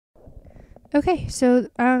Okay, so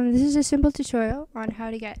this is a simple tutorial on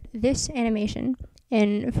how to get this animation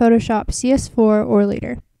in Photoshop CS4 or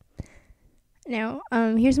later. Now,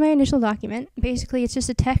 here's my initial document. Basically, it's just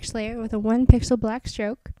a text layer with a 1 pixel black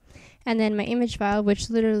stroke, and then my image file, which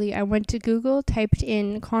literally I went to Google, typed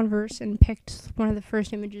in Converse, and picked one of the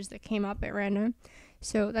first images that came up at random.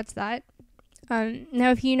 So that's that.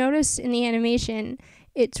 Now, if you notice in the animation,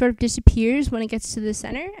 it sort of disappears when it gets to the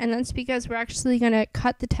center, and that's because we're actually going to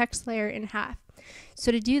cut the text layer in half.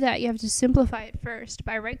 So to do that, you have to simplify it first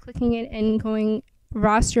by right-clicking it and going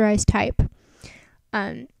rasterize type.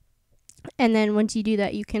 And then once you do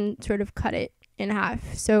that, you can sort of cut it in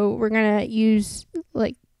half. So we're going to use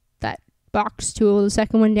like that box tool, the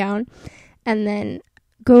second one down, and then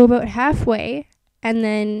go about halfway, and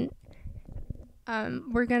then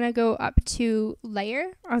we're going to go up to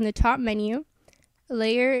layer on the top menu,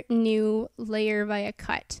 layer, new, layer via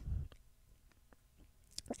cut.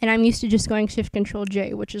 And I'm used to just going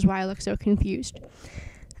Shift-Control-J, which is why I look so confused.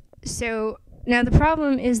 So now the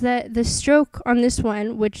problem is that the stroke on this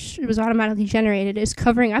one, which was automatically generated, is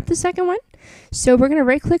covering up the second one. So we're going to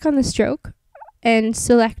right-click on the stroke and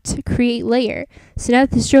select Create Layer. So now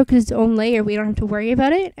that the stroke is its own layer, we don't have to worry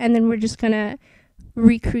about it. And then we're just going to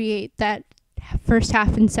recreate that first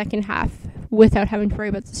half and second half without having to worry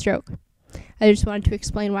about the stroke. I just wanted to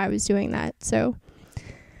explain why I was doing that. So,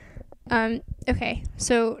 okay,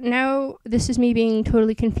 so now this is me being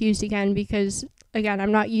totally confused again because, again,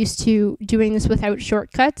 I'm not used to doing this without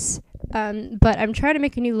shortcuts, but I'm trying to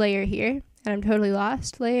make a new layer here, and I'm totally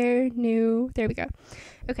lost. Layer, new, there we go.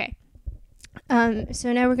 Okay,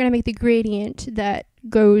 so now we're going to make the gradient that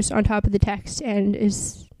goes on top of the text and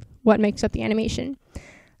is what makes up the animation.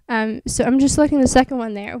 So I'm just selecting the second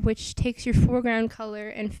one there, which takes your foreground color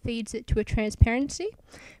and fades it to a transparency.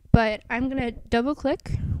 But I'm going to double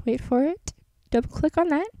click, wait for it, double click on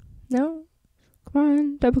that. No, come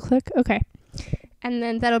on, double click, okay. And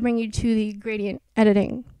then that'll bring you to the gradient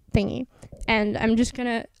editing thingy. And I'm just going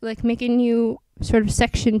to like make a new sort of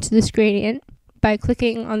section to this gradient by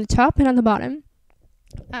clicking on the top and on the bottom.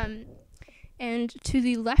 And to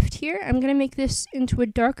the left here, I'm going to make this into a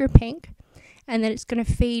darker pink. And then it's going to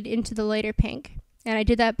fade into the lighter pink. And I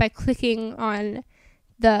did that by clicking on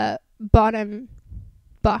the bottom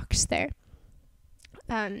box there.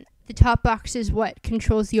 The top box is what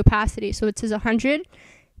controls the opacity. So it says 100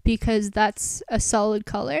 because that's a solid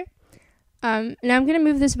color. Now I'm going to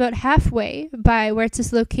move this about halfway by where it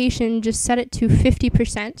says location, just set it to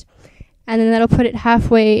 50%. And then that'll put it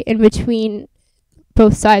halfway in between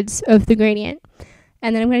both sides of the gradient.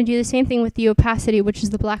 And then I'm going to do the same thing with the opacity, which is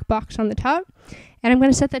the black box on the top. And I'm going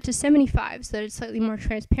to set that to 75 so that it's slightly more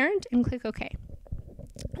transparent, and click OK.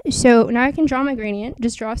 So now I can draw my gradient,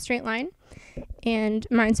 just draw a straight line, and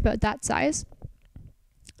mine's about that size.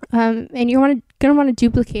 And you're going to want to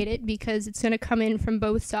duplicate it because it's going to come in from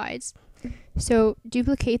both sides. So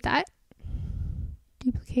duplicate that.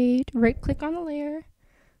 Duplicate, right click on the layer.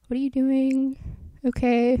 What are you doing?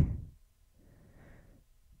 Okay.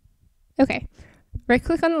 Okay. Right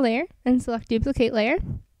click on the layer and select duplicate layer,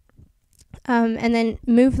 and then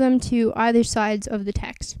move them to either sides of the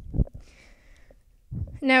text.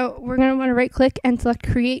 Now we're going to want to right click and select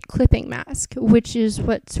create clipping mask, which is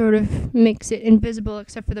what sort of makes it invisible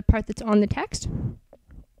except for the part that's on the text.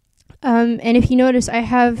 And if you notice, I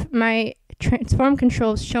have my transform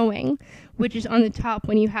controls showing, which is on the top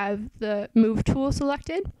when you have the move tool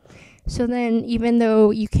selected. So then even though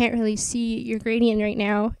you can't really see your gradient right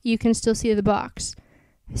now, you can still see the box.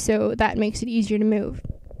 So that makes it easier to move.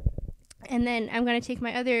 And then I'm going to take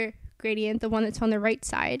my other gradient, the one that's on the right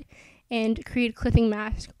side, and create a clipping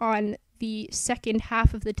mask on the second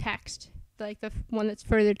half of the text, like the one that's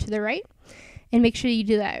further to the right. And make sure you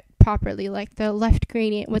do that properly, like the left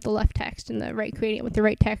gradient with the left text and the right gradient with the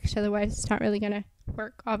right text, otherwise it's not really going to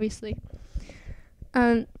work, obviously.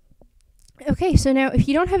 Okay, so now if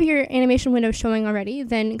you don't have your animation window showing already,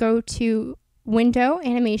 then go to Window,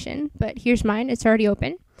 Animation, but here's mine, it's already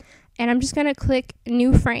open. And I'm just going to click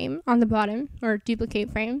New Frame on the bottom, or Duplicate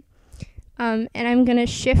Frame, and I'm going to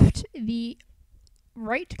shift the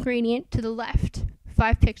right gradient to the left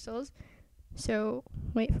 5 pixels. So,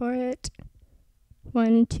 wait for it,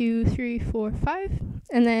 1, 2, 3, 4, 5,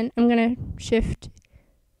 and then I'm going to shift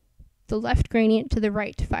the left gradient to the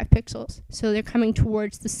right 5 pixels, so they're coming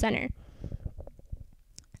towards the center.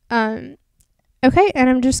 Okay, and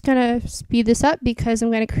I'm just going to speed this up because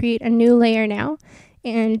I'm going to create a new layer now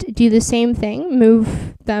and do the same thing,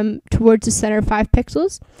 move them towards the center 5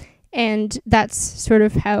 pixels, and that's sort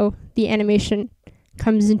of how the animation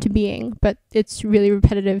comes into being, but it's really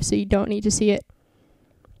repetitive, so you don't need to see it.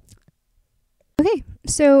 Okay,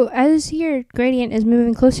 so as your gradient is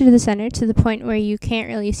moving closer to the center to the point where you can't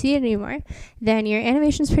really see it anymore, then your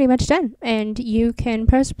animation is pretty much done, and you can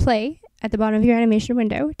press play at the bottom of your animation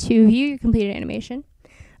window to view your completed animation.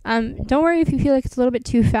 Don't worry if you feel like it's a little bit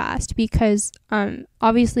too fast, because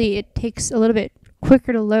obviously it takes a little bit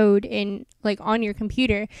quicker to load in on your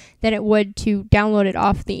computer than it would to download it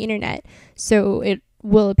off the internet, so it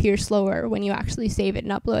will appear slower when you actually save it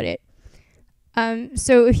and upload it.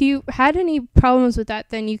 So if you had any problems with that,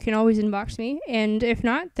 then you can always inbox me, and if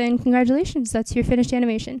not, then congratulations, that's your finished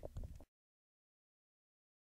animation.